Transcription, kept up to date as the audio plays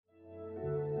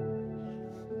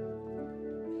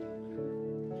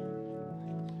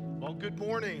Well, good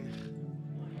morning.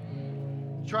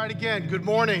 Try it again. Good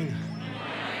morning.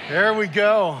 There we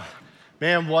go.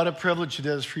 Man, what a privilege it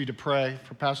is for you to pray,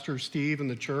 for Pastor Steve and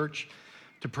the church,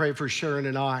 to pray for Sharon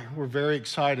and I. We're very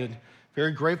excited,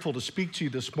 very grateful to speak to you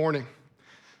this morning.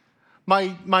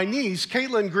 My niece,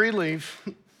 Caitlin Greenleaf,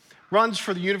 runs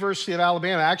for the University of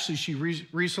Alabama. Actually, she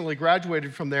recently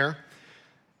graduated from there.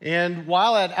 And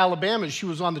while at Alabama, she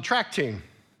was on the track team.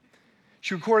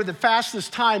 She recorded the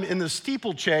fastest time in the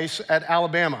steeplechase at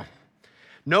Alabama.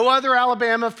 No other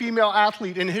Alabama female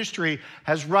athlete in history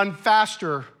has run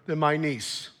faster than my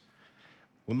niece.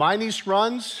 When my niece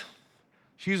runs,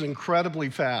 she's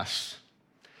incredibly fast.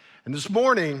 And this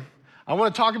morning, I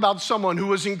want to talk about someone who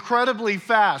was incredibly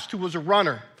fast, who was a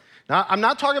runner. Now, I'm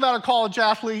not talking about a college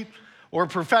athlete or a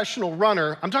professional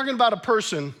runner. I'm talking about a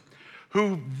person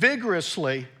who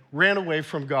vigorously ran away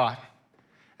from God.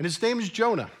 And his name is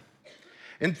Jonah.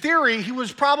 In theory, he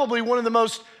was probably one of the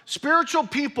most spiritual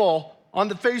people on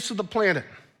the face of the planet.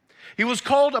 He was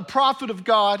called a prophet of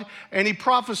God, and he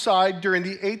prophesied during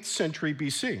the 8th century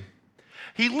BC.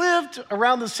 He lived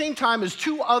around the same time as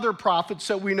two other prophets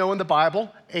that we know in the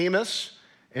Bible, Amos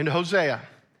and Hosea.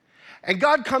 And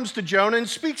God comes to Jonah and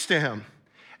speaks to him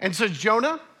and says,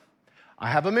 Jonah,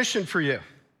 I have a mission for you.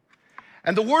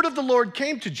 And the word of the Lord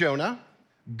came to Jonah,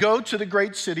 go to the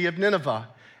great city of Nineveh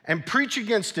and preach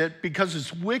against it because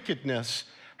its wickedness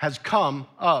has come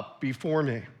up before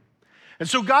me. And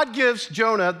so God gives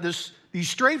Jonah these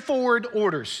straightforward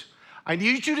orders. I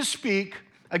need you to speak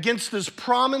against this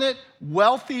prominent,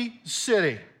 wealthy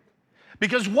city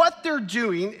because what they're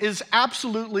doing is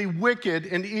absolutely wicked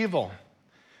and evil.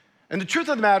 And the truth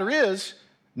of the matter is,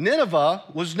 Nineveh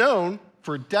was known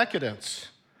for decadence,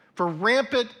 for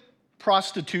rampant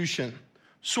prostitution,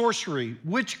 sorcery,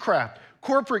 witchcraft,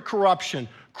 corporate corruption,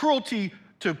 cruelty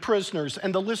to prisoners,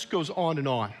 and the list goes on and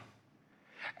on.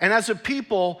 And as a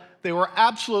people, they were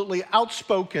absolutely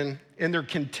outspoken in their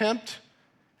contempt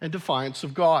and defiance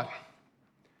of God.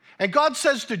 And God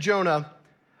says to Jonah,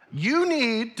 you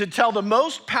need to tell the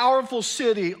most powerful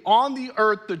city on the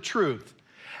earth the truth,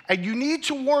 and you need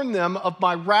to warn them of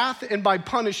my wrath and my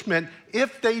punishment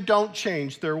if they don't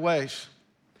change their ways.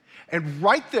 And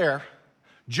right there,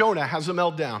 Jonah has a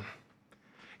meltdown.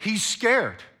 He's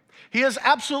scared. He has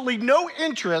absolutely no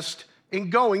interest in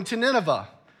going to Nineveh.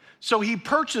 So he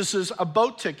purchases a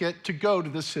boat ticket to go to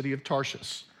the city of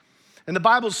Tarshish. And the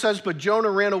Bible says, but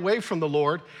Jonah ran away from the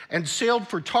Lord and sailed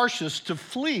for Tarshish to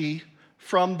flee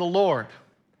from the Lord.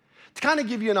 To kind of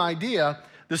give you an idea,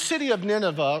 the city of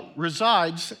Nineveh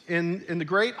resides in the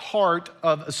great heart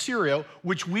of Assyria,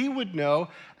 which we would know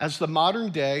as the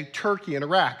modern day Turkey and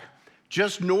Iraq,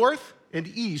 just north and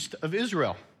east of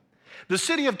Israel. The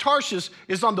city of Tarshish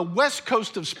is on the west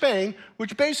coast of Spain,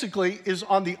 which basically is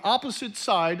on the opposite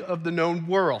side of the known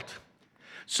world.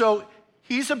 So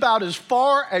he's about as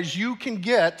far as you can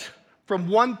get from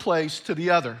one place to the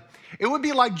other. It would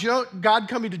be like God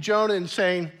coming to Jonah and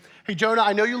saying, hey, Jonah,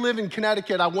 I know you live in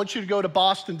Connecticut. I want you to go to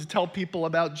Boston to tell people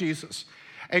about Jesus.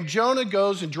 And Jonah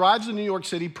goes and drives to New York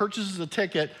City, purchases a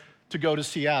ticket to go to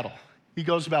Seattle. He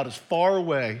goes about as far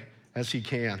away as he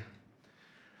can.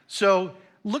 So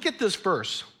look at this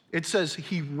verse. It says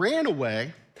he ran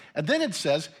away, and then it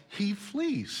says he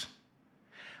flees.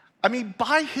 I mean,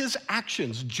 by his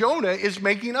actions, Jonah is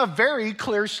making a very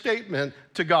clear statement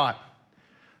to God.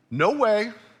 No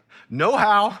way, no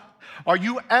how are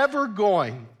you ever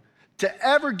going to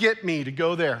ever get me to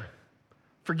go there.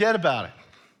 Forget about it.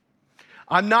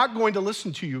 I'm not going to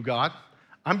listen to you, God.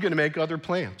 I'm going to make other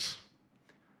plans.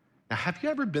 Now, have you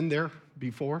ever been there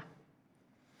before?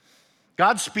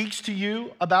 God speaks to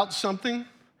you about something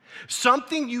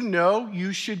you know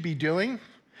you should be doing,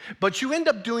 but you end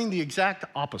up doing the exact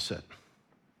opposite.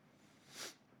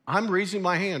 I'm raising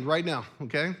my hand right now,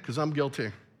 okay, because I'm guilty.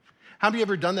 Have you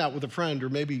ever done that with a friend or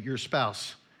maybe your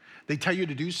spouse? They tell you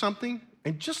to do something,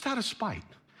 and just out of spite,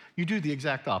 you do the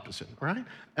exact opposite, right?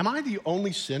 Am I the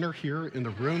only sinner here in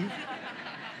the room?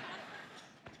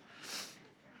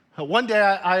 One day,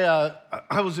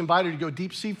 I was invited to go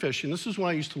deep sea fishing. This is when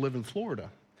I used to live in Florida.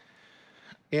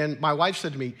 And my wife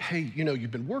said to me, hey, you know,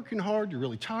 you've been working hard. You're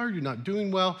really tired. You're not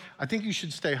doing well. I think you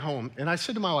should stay home. And I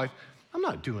said to my wife, I'm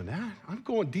not doing that. I'm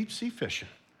going deep sea fishing.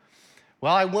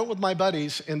 Well, I went with my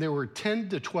buddies, and there were 10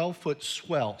 to 12-foot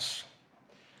swells.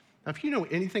 Now, if you know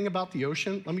anything about the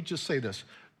ocean, let me just say this.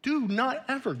 Do not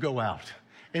ever go out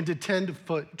into 10 to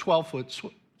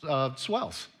 12-foot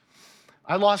swells.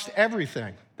 I lost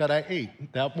everything that I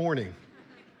ate that morning.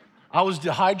 I was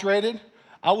dehydrated.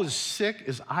 I was sick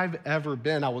as I've ever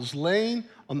been. I was laying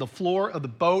on the floor of the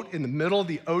boat in the middle of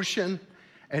the ocean,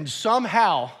 and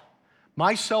somehow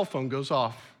my cell phone goes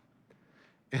off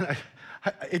And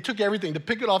it took everything to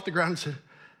pick it off the ground and say,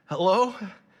 hello,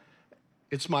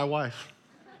 it's my wife.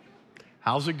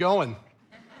 How's it going?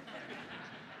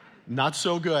 Not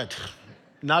so good.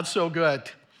 Not so good.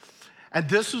 And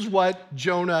this is what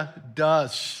Jonah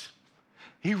does.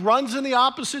 He runs in the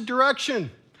opposite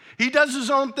direction. He does his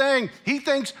own thing. He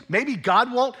thinks maybe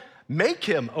God won't make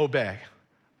him obey.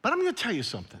 But I'm going to tell you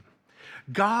something.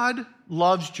 God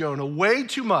loves Jonah way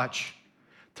too much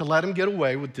to let him get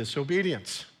away with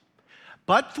disobedience.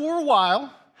 But for a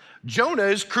while, Jonah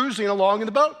is cruising along in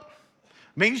the boat.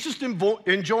 I mean, he's just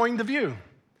enjoying the view.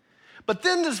 But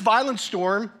then this violent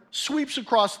storm sweeps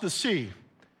across the sea.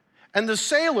 And the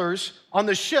sailors on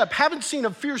the ship haven't seen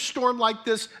a fierce storm like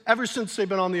this ever since they've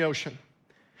been on the ocean.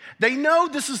 They know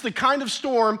this is the kind of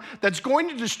storm that's going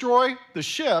to destroy the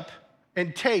ship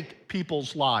and take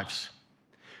people's lives.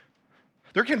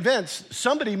 They're convinced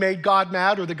somebody made God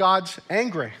mad or the gods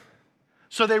angry.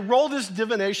 So they roll this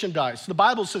divination dice. The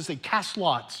Bible says they cast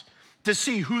lots to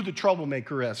see who the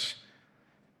troublemaker is.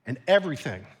 And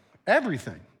everything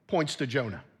points to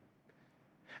Jonah.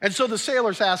 And so the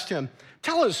sailors asked him,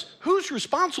 tell us, who's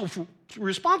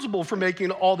responsible for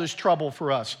making all this trouble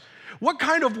for us? What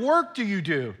kind of work do you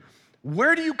do?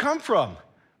 Where do you come from?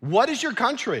 What is your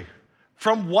country?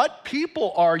 From what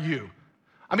people are you?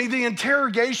 I mean, the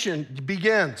interrogation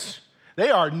begins.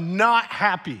 They are not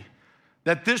happy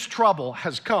that this trouble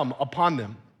has come upon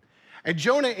them. And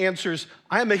Jonah answers,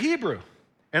 I am a Hebrew,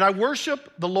 and I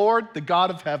worship the Lord, the God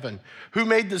of heaven, who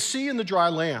made the sea and the dry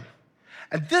land.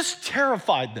 And this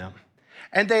terrified them.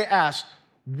 And they asked,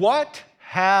 what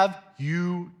have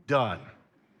you done?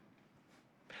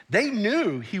 They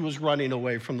knew he was running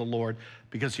away from the Lord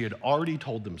because he had already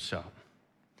told them so.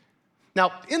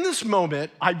 Now, in this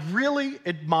moment, I really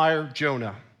admire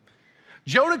Jonah.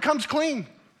 Jonah comes clean.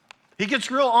 He gets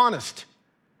real honest.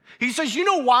 He says, you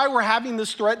know why we're having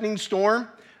this threatening storm?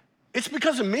 It's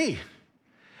because of me.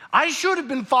 I should have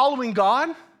been following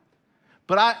God,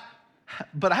 but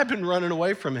I've been running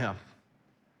away from him.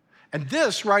 And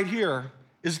this right here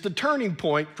is the turning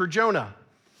point for Jonah.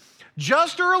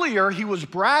 Just earlier, he was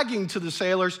bragging to the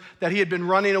sailors that he had been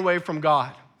running away from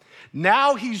God.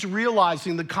 Now he's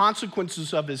realizing the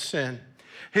consequences of his sin.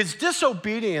 His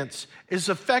disobedience is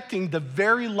affecting the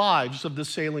very lives of the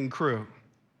sailing crew.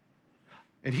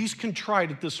 And he's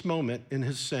contrite at this moment in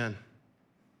his sin.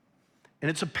 And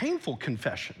it's a painful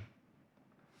confession.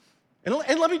 And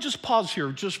let me just pause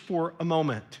here just for a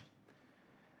moment.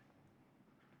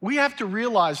 We have to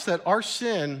realize that our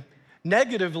sin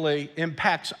negatively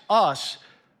impacts us,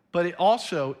 but it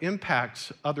also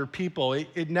impacts other people.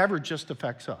 It never just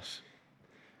affects us.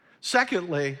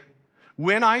 Secondly,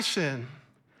 when I sin,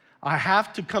 I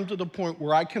have to come to the point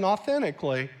where I can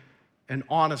authentically and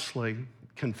honestly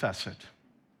confess it.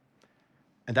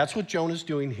 And that's what Jonah's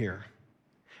doing here.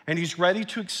 And he's ready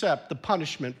to accept the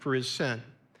punishment for his sin.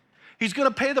 He's going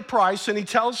to pay the price, and he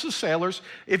tells the sailors,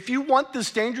 if you want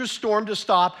this dangerous storm to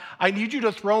stop, I need you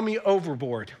to throw me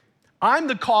overboard. I'm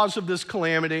the cause of this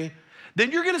calamity.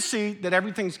 Then you're going to see that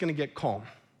everything's going to get calm.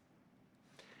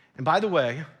 And by the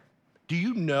way, do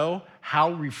you know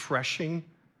how refreshing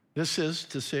this is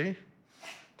to see?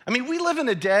 I mean, we live in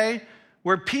a day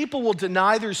where people will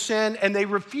deny their sin and they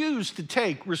refuse to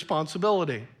take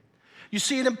responsibility. You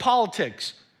see it in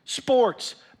politics,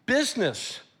 sports,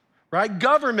 business, right?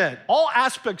 Government, all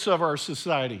aspects of our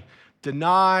society.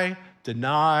 Deny,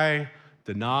 deny,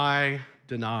 deny,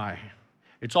 deny.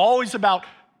 It's always about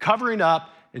covering up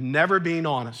and never being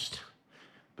honest.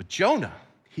 But Jonah,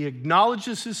 he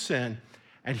acknowledges his sin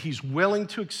and he's willing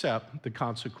to accept the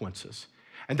consequences.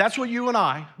 And that's what you and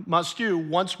I must do.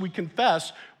 Once we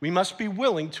confess, we must be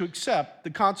willing to accept the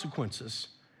consequences.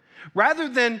 Rather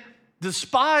than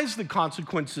despise the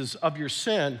consequences of your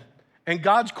sin and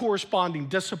God's corresponding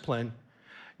discipline,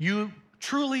 you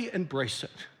truly embrace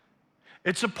it.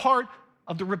 It's a part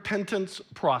of the repentance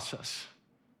process.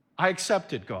 I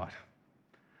accepted God.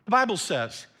 The Bible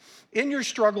says, in your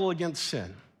struggle against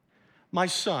sin, my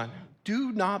son,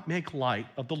 do not make light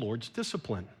of the Lord's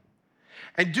discipline.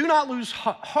 And do not lose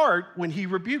heart when he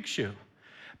rebukes you.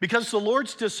 Because the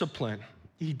Lord's discipline,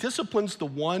 he disciplines the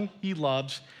one he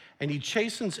loves, and he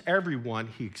chastens everyone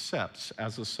he accepts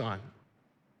as a son.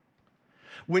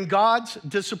 When God's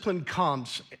discipline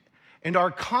comes and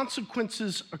our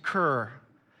consequences occur,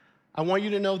 I want you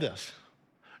to know this.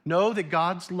 Know that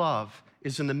God's love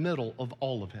is in the middle of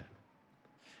all of it.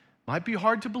 Might be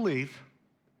hard to believe,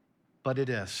 but it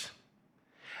is.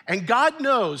 And God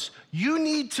knows you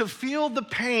need to feel the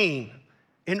pain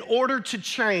in order to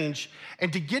change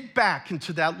and to get back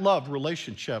into that love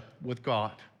relationship with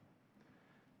God.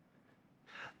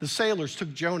 the sailors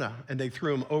took Jonah and they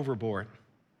threw him overboard.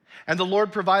 And the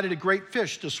Lord provided a great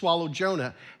fish to swallow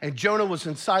Jonah, and Jonah was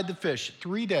inside the fish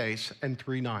 3 days and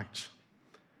 3 nights.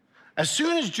 As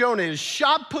soon as Jonah is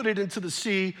shot-putted into the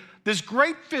sea, this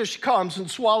great fish comes and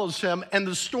swallows him, and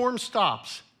the storm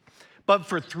stops. But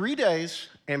for 3 days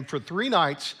and for 3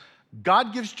 nights,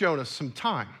 God gives Jonah some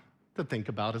time to think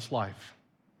about his life.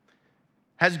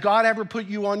 Has God ever put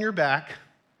you on your back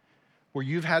where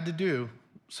you've had to do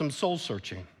some soul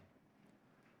searching?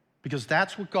 Because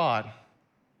that's what God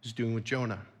is doing with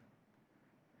Jonah.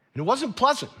 And it wasn't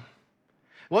pleasant.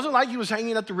 It wasn't like he was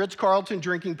hanging at the Ritz-Carlton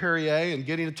drinking Perrier and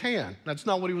getting a tan. That's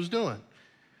not what he was doing.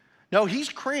 No, he's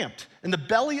cramped in the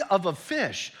belly of a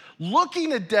fish,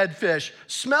 looking at dead fish,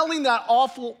 smelling that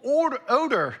awful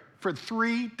odor for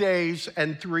 3 days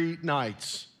and 3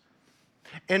 nights.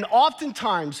 And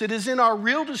oftentimes, it is in our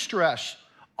real distress,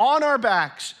 on our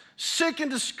backs, sick and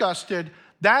disgusted,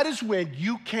 that is when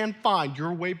you can find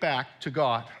your way back to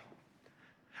God.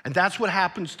 And that's what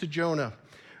happens to Jonah.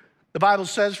 The Bible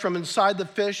says, from inside the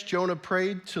fish, Jonah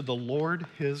prayed to the Lord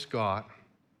his God.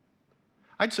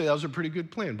 I'd say that was a pretty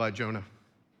good plan by Jonah.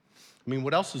 I mean,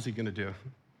 what else is he going to do?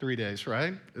 3 days,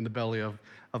 right? In the belly of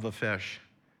a fish.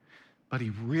 But he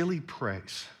really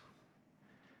prays.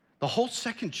 The whole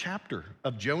second chapter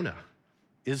of Jonah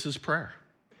is his prayer.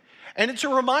 And it's a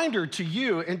reminder to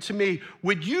you and to me,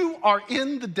 when you are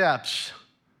in the depths,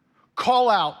 call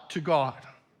out to God.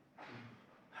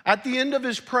 At the end of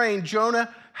his praying,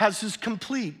 Jonah has his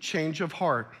complete change of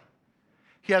heart.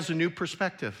 He has a new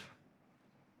perspective,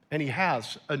 and he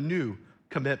has a new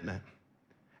commitment.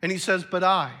 And he says, but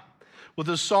I, with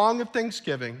a song of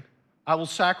thanksgiving, I will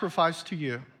sacrifice to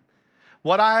you.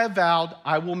 What I have vowed,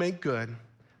 I will make good.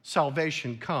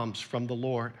 Salvation comes from the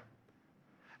Lord.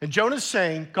 And Jonah's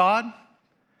saying, God,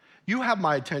 you have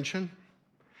my attention,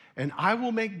 and I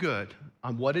will make good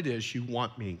on what it is you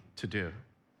want me to do.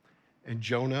 And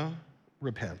Jonah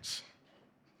repents.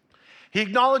 He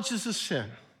acknowledges his sin.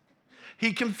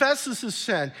 He confesses his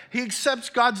sin. He accepts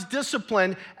God's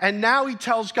discipline, and now he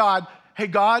tells God, hey,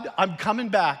 God, I'm coming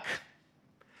back,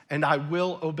 and I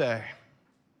will obey.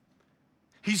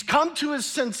 He's come to his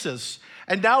senses,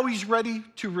 and now he's ready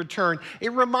to return.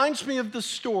 It reminds me of the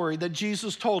story that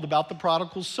Jesus told about the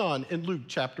prodigal son in Luke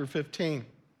chapter 15.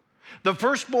 The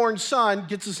firstborn son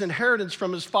gets his inheritance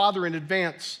from his father in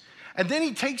advance, and then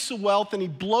he takes the wealth and he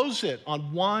blows it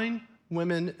on wine,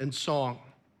 women, and song.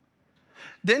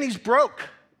 Then he's broke.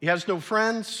 He has no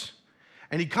friends,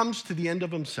 and he comes to the end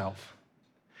of himself.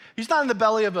 He's not in the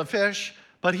belly of a fish,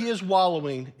 but he is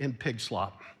wallowing in pig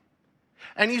slop.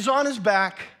 And he's on his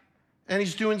back, and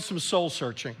he's doing some soul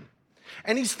searching.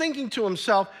 And he's thinking to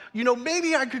himself, you know,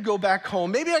 maybe I could go back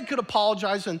home. Maybe I could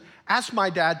apologize and ask my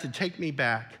dad to take me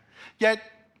back. Yet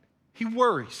he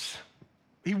worries.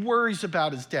 He worries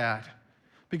about his dad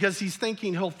because he's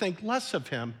thinking he'll think less of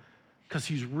him because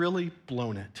he's really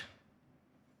blown it.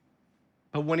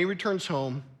 But when he returns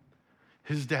home,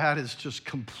 his dad is just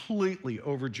completely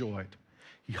overjoyed.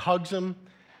 He hugs him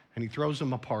and he throws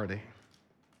him a party.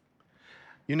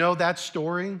 You know, that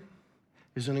story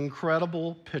is an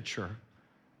incredible picture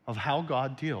of how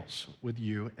God deals with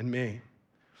you and me.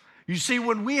 You see,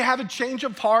 when we have a change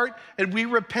of heart and we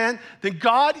repent, then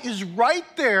God is right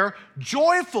there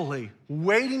joyfully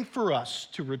waiting for us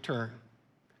to return.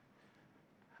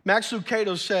 Max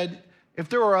Lucado said, if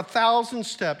there are 1,000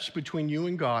 steps between you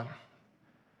and God,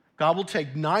 God will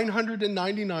take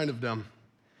 999 of them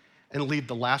and leave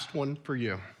the last one for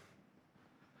you.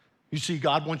 You see,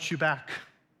 God wants you back,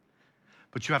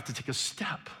 but you have to take a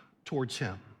step towards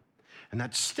him. And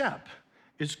that step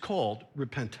is called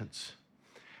repentance.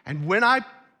 And when I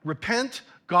repent,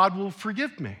 God will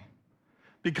forgive me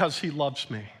because he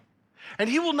loves me. And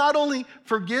he will not only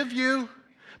forgive you,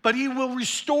 but he will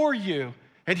restore you,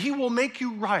 and he will make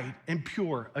you right and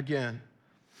pure again.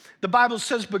 The Bible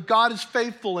says, but God is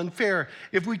faithful and fair.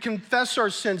 If we confess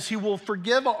our sins, he will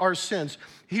forgive our sins.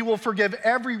 He will forgive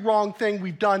every wrong thing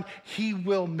we've done. He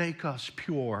will make us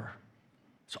pure.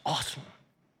 It's awesome.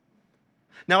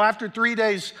 Now, after 3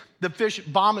 days, the fish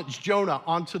vomits Jonah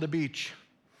onto the beach.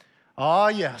 Oh,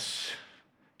 yes.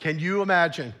 Can you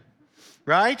imagine?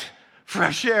 Right?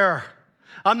 Fresh air.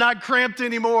 I'm not cramped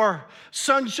anymore.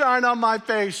 Sunshine on my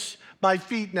face. My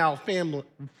feet now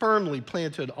firmly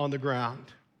planted on the ground.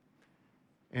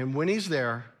 And when he's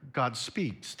there, God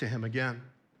speaks to him again.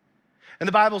 And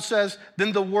the Bible says,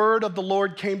 then the word of the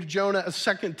Lord came to Jonah a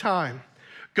second time.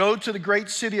 Go to the great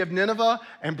city of Nineveh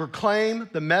and proclaim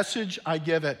the message I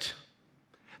give it.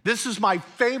 This is my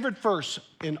favorite verse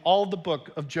in all the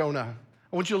book of Jonah.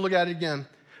 I want you to look at it again.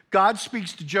 God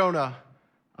speaks to Jonah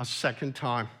a second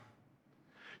time.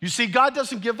 You see, God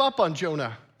doesn't give up on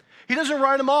Jonah. He doesn't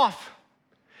write him off.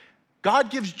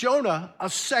 God gives Jonah a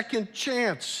second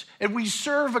chance, and we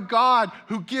serve a God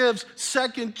who gives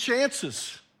second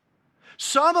chances.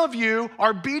 Some of you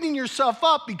are beating yourself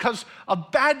up because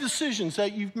of bad decisions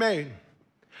that you've made.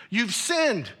 You've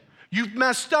sinned, you've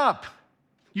messed up,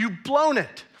 you've blown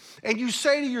it, and you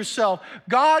say to yourself,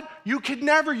 God, you could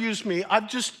never use me. I've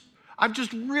just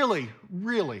really,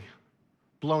 really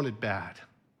blown it bad.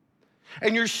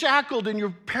 And you're shackled and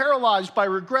you're paralyzed by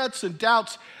regrets and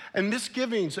doubts and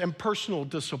misgivings and personal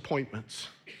disappointments.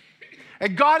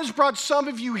 And God has brought some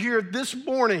of you here this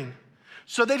morning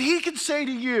so that he can say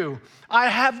to you, I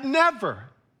have never,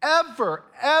 ever,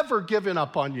 ever given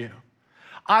up on you.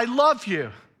 I love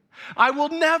you. I will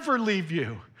never leave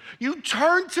you. You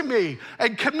turn to me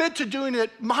and commit to doing it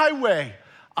my way.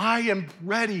 I am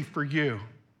ready for you.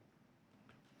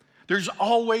 There's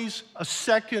always a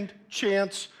second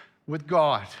chance with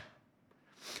God.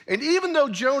 And even though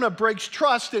Jonah breaks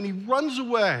trust and he runs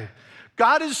away,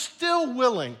 God is still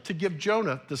willing to give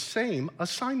Jonah the same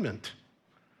assignment.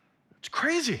 It's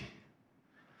crazy.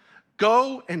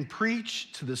 Go and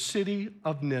preach to the city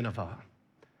of Nineveh.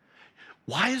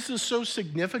 Why is this so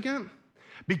significant?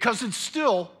 Because it's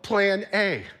still plan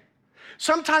A.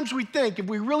 Sometimes we think if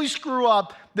we really screw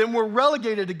up, then we're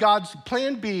relegated to God's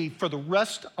plan B for the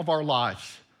rest of our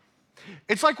lives.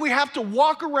 It's like we have to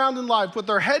walk around in life with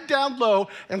our head down low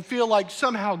and feel like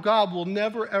somehow God will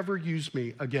never, ever use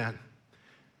me again.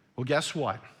 Well, guess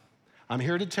what? I'm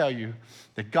here to tell you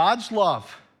that God's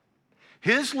love,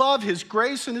 His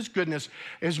grace, and His goodness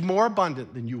is more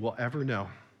abundant than you will ever know.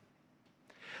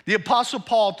 The Apostle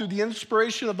Paul, through the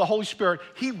inspiration of the Holy Spirit,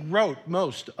 he wrote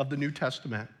most of the New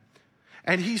Testament.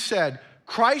 And he said,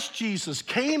 Christ Jesus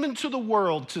came into the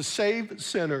world to save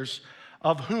sinners,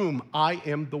 of whom I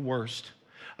am the worst.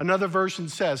 Another version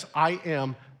says, I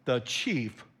am the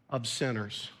chief of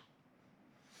sinners.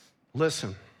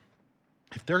 Listen,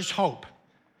 if there's hope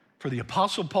for the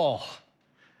Apostle Paul,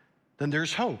 then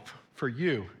there's hope for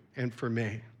you and for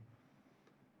me.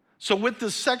 So with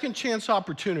this second chance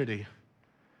opportunity,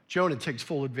 Jonah takes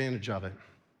full advantage of it.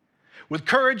 With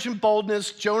courage and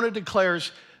boldness, Jonah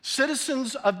declares,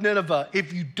 citizens of Nineveh,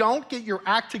 if you don't get your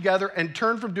act together and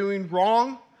turn from doing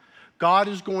wrong, God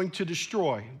is going to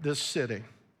destroy this city.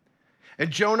 And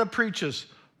Jonah preaches,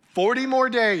 40 more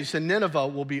days and Nineveh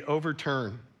will be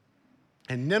overturned.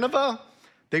 And Nineveh,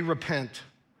 they repent.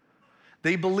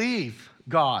 They believe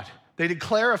God. They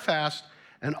declare a fast,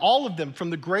 and all of them, from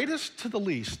the greatest to the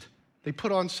least, they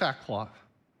put on sackcloth.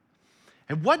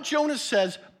 And what Jonah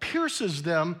says pierces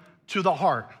them to the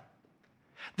heart.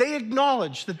 They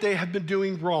acknowledge that they have been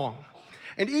doing wrong.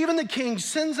 And even the king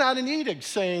sends out an edict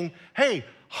saying, hey,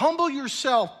 humble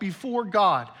yourself before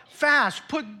God. Fast,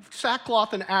 put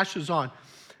sackcloth and ashes on.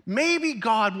 Maybe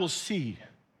God will see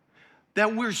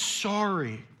that we're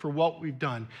sorry for what we've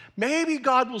done. Maybe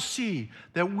God will see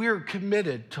that we're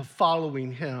committed to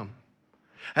following him.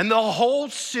 And the whole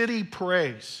city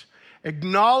prays,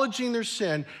 acknowledging their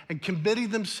sin and committing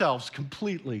themselves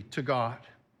completely to God.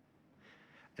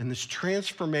 And this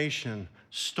transformation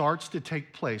starts to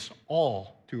take place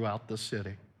all throughout the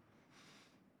city.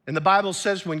 And the Bible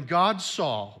says when God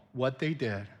saw what they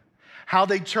did, how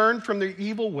they turned from their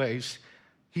evil ways,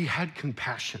 he had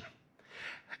compassion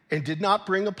and did not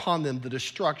bring upon them the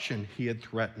destruction he had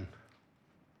threatened.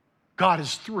 God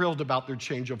is thrilled about their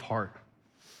change of heart.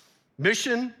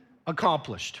 Mission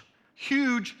accomplished.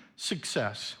 Huge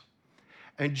success.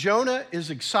 And Jonah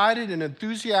is excited and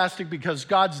enthusiastic because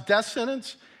God's death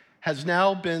sentence has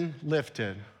now been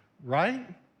lifted, right?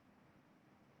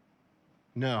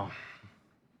 No.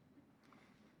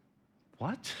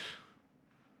 What?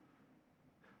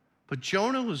 But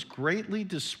Jonah was greatly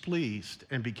displeased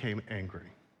and became angry.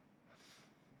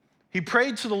 He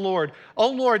prayed to the Lord, "Oh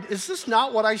Lord, is this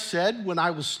not what I said when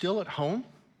I was still at home?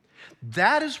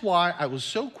 That is why I was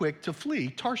so quick to flee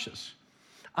Tarshish.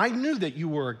 I knew that you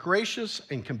were a gracious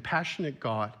and compassionate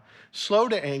God, slow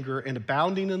to anger and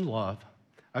abounding in love,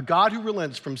 a God who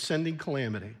relents from sending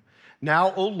calamity.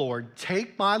 Now, O Lord,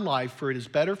 take my life, for it is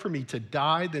better for me to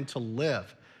die than to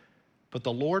live." But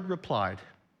the Lord replied,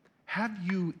 "Have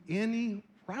you any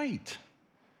right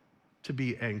to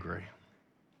be angry?"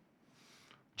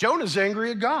 Jonah's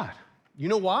angry at God. You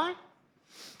know why?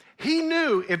 He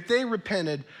knew if they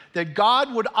repented that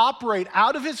God would operate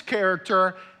out of his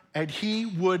character and he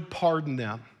would pardon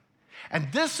them.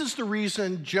 And this is the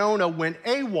reason Jonah went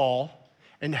AWOL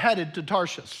and headed to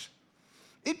Tarshish.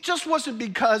 It just wasn't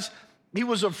because he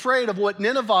was afraid of what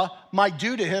Nineveh might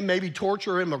do to him, maybe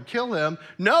torture him or kill him.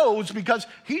 No, it was because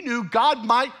he knew God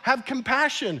might have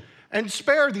compassion and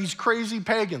spare these crazy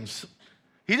pagans.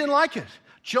 He didn't like it.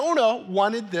 Jonah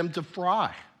wanted them to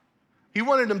fry. He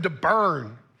wanted them to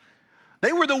burn.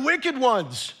 They were the wicked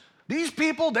ones. These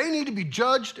people, they need to be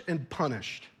judged and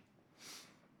punished.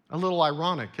 A little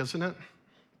ironic, isn't it?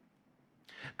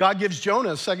 God gives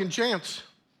Jonah a second chance.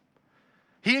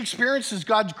 He experiences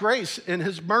God's grace and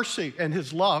his mercy and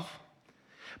his love,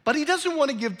 but he doesn't want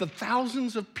to give the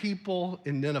thousands of people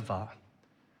in Nineveh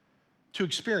to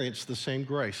experience the same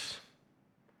grace.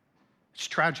 It's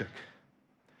tragic.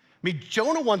 I mean,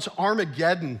 Jonah wants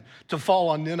Armageddon to fall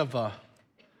on Nineveh,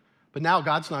 but now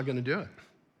God's not going to do it.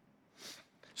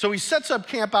 So he sets up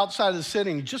camp outside of the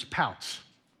city and he just pouts.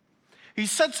 He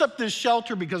sets up this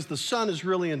shelter because the sun is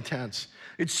really intense.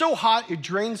 It's so hot, it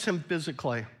drains him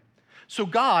physically. So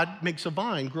God makes a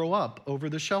vine grow up over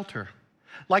the shelter,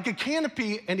 like a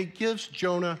canopy, and it gives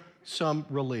Jonah some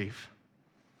relief.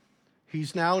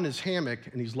 He's now in his hammock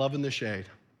and he's loving the shade.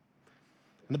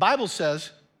 And the Bible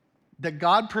says that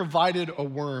God provided a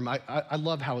worm. I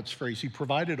love how it's phrased. He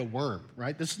provided a worm,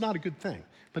 right? This is not a good thing,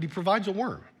 but he provides a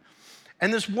worm.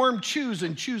 And this worm chews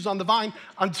and chews on the vine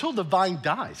until the vine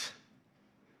dies.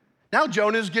 Now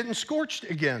Jonah is getting scorched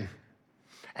again.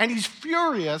 And he's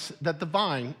furious that the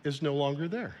vine is no longer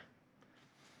there.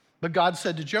 But God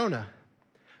said to Jonah,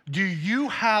 do you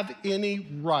have any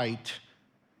right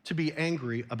to be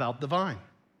angry about the vine?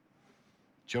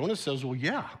 Jonah says, well,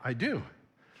 yeah, I do.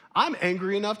 I'm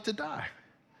angry enough to die.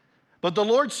 But the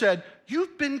Lord said,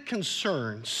 you've been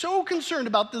concerned, so concerned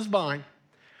about this vine.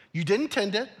 You didn't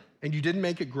tend it and you didn't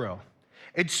make it grow.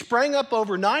 It sprang up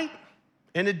overnight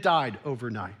and it died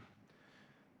overnight.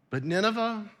 But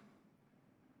Nineveh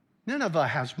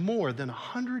has more than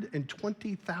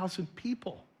 120,000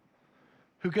 people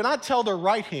who cannot tell their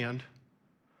right hand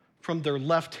from their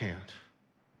left hand.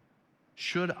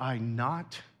 Should I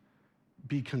not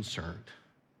be concerned?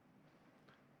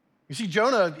 You see,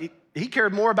 Jonah, he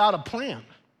cared more about a plant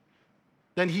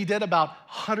than he did about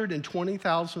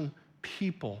 120,000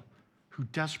 people who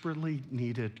desperately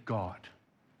needed God.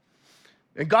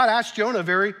 And God asked Jonah a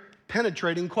very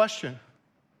penetrating question.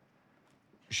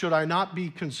 Should I not be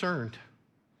concerned?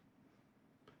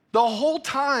 The whole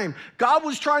time, God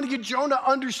was trying to get Jonah to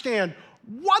understand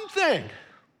one thing: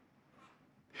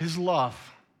 his love.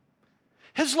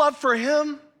 His love for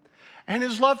him and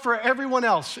his love for everyone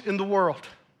else in the world.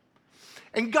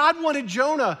 And God wanted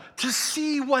Jonah to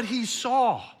see what he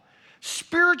saw: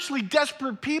 spiritually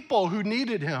desperate people who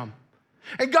needed him.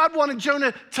 And God wanted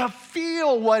Jonah to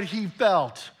feel what he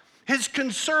felt: his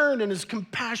concern and his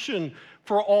compassion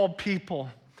for all people.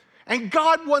 And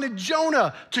God wanted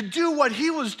Jonah to do what he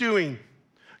was doing,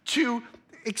 to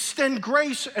extend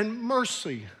grace and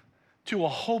mercy to a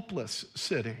hopeless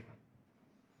city.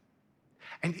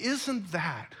 And isn't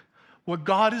that what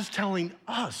God is telling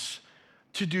us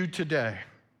to do today?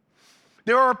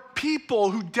 There are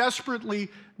people who desperately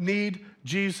need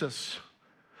Jesus.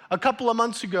 A couple of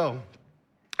months ago,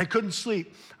 I couldn't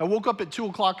sleep. I woke up at 2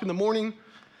 o'clock in the morning,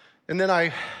 and then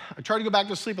I tried to go back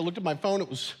to sleep. I looked at my phone. It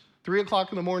was 3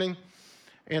 o'clock in the morning,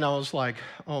 and I was like,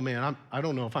 oh man, I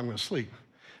don't know if I'm gonna sleep.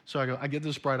 So I get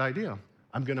this bright idea.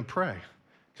 I'm gonna pray,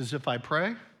 because if I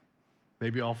pray,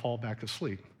 maybe I'll fall back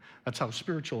asleep. That's how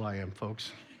spiritual I am,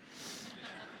 folks.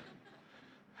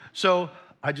 So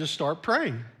I just start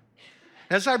praying.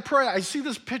 As I pray, I see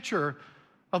this picture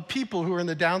of people who are in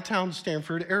the downtown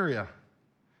Stanford area.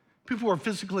 People who are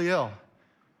physically ill.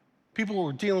 People who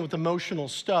are dealing with emotional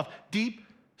stuff,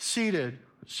 deep-seated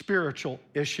spiritual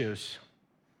issues.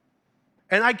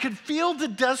 And I could feel the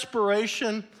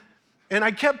desperation, and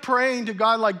I kept praying to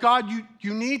God, like, God,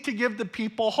 you need to give the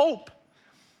people hope.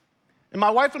 And my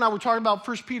wife and I were talking about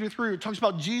 1 Peter 3. It talks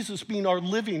about Jesus being our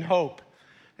living hope.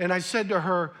 And I said to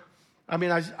her,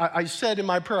 I said in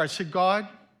my prayer, I said, God,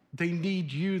 they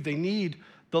need you. They need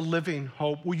the living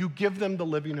hope. Will you give them the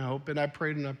living hope? And I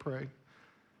prayed and I prayed.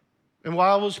 And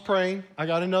while I was praying, I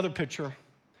got another picture.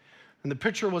 And the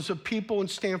picture was of people in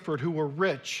Stanford who were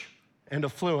rich and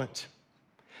affluent.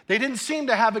 They didn't seem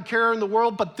to have a care in the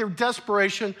world, but their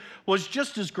desperation was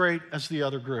just as great as the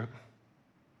other group.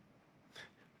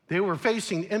 They were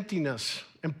facing emptiness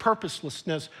and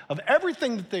purposelessness of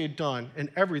everything that they had done and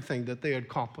everything that they had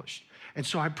accomplished. And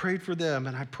so I prayed for them,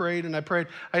 and I prayed and I prayed.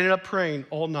 I ended up praying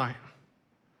all night.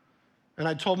 And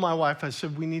I told my wife, I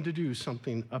said, we need to do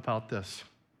something about this.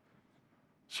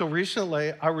 So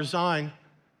recently, I resigned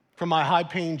from my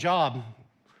high-paying job,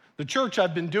 the church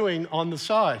I've been doing on the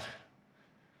side.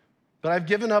 But I've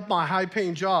given up my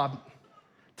high-paying job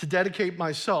to dedicate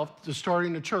myself to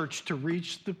starting a church to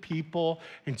reach the people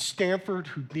in Stanford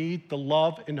who need the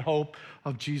love and hope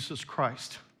of Jesus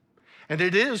Christ. And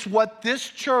it is what this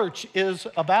church is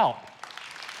about.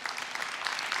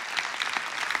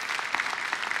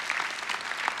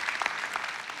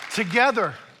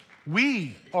 Together,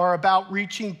 we are about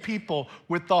reaching people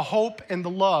with the hope and the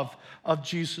love of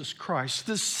Jesus Christ.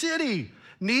 The city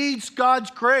needs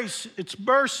God's grace, its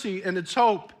mercy, and its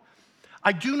hope.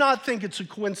 I do not think it's a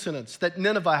coincidence that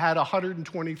Nineveh had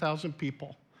 120,000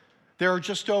 people. There are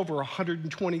just over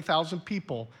 120,000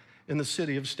 people in the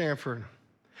city of Stanford.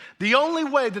 The only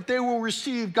way that they will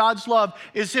receive God's love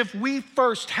is if we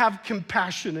first have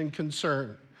compassion and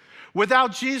concern.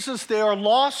 Without Jesus, they are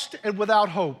lost and without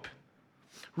hope.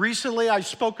 Recently, I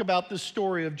spoke about this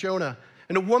story of Jonah,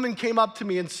 and a woman came up to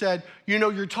me and said, "You know,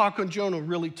 your talk on Jonah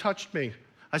really touched me."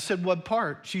 I said, "What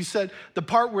part?" She said, "The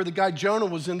part where the guy Jonah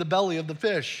was in the belly of the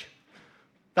fish."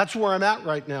 That's where I'm at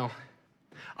right now.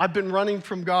 I've been running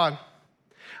from God.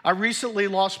 I recently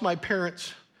lost my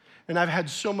parents, and I've had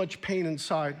so much pain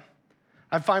inside.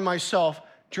 I find myself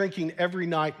drinking every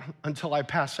night until I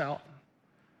pass out.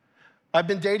 I've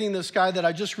been dating this guy that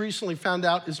I just recently found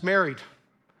out is married,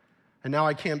 and now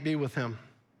I can't be with him.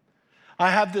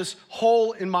 I have this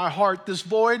hole in my heart, this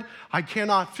void I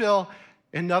cannot fill,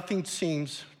 and nothing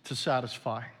seems to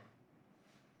satisfy.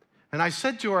 And I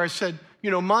said to her, I said,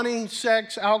 you know, money,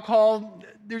 sex, alcohol,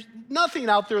 there's nothing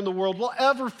out there in the world will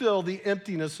ever fill the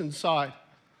emptiness inside.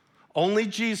 Only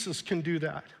Jesus can do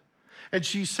that. And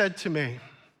she said to me,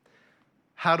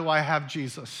 "How do I have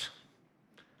Jesus?"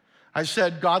 I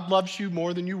said, "God loves you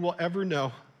more than you will ever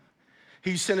know.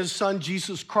 He sent his son,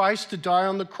 Jesus Christ, to die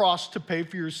on the cross to pay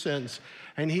for your sins.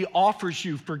 And he offers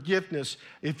you forgiveness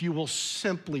if you will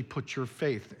simply put your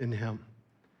faith in him."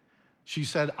 She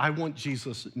said, "I want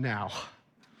Jesus now."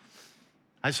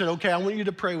 I said, "Okay, I want you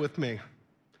to pray with me."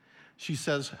 She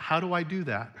says, "How do I do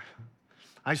that?"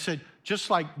 I said, "Just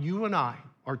like you and I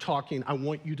are talking, I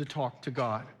want you to talk to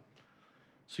God."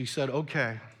 She said,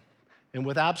 "Okay." And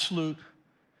with absolute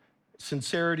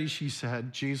sincerity, she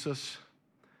said, "Jesus,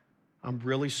 I'm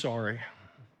really sorry.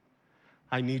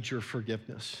 I need your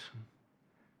forgiveness."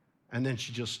 And then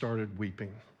she just started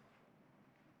weeping.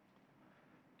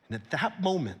 And at that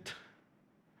moment,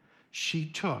 she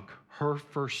took her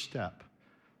first step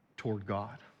toward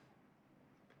God.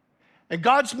 And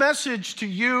God's message to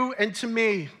you and to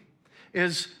me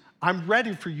is, I'm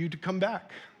ready for you to come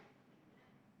back.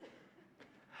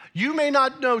 You may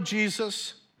not know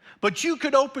Jesus, but you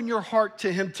could open your heart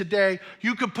to him today.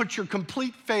 You could put your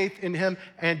complete faith in him,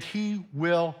 and he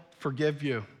will forgive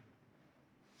you.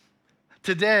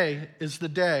 Today is the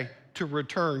day to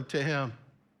return to him.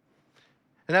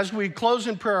 And as we close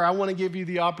in prayer, I want to give you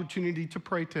the opportunity to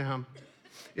pray to him.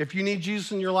 If you need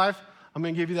Jesus in your life, I'm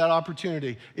going to give you that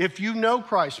opportunity. If you know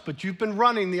Christ, but you've been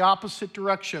running the opposite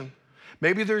direction,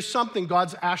 maybe there's something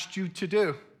God's asked you to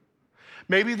do.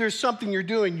 Maybe there's something you're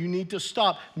doing you need to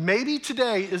stop. Maybe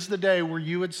today is the day where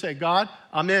you would say, "God,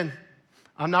 I'm in.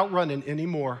 I'm not running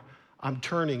anymore. I'm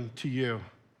turning to you."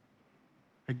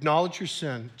 Acknowledge your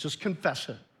sin. Just confess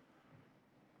it.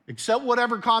 Accept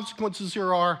whatever consequences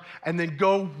there are, and then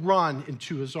go run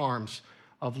into his arms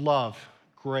of love,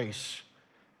 grace,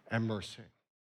 and mercy.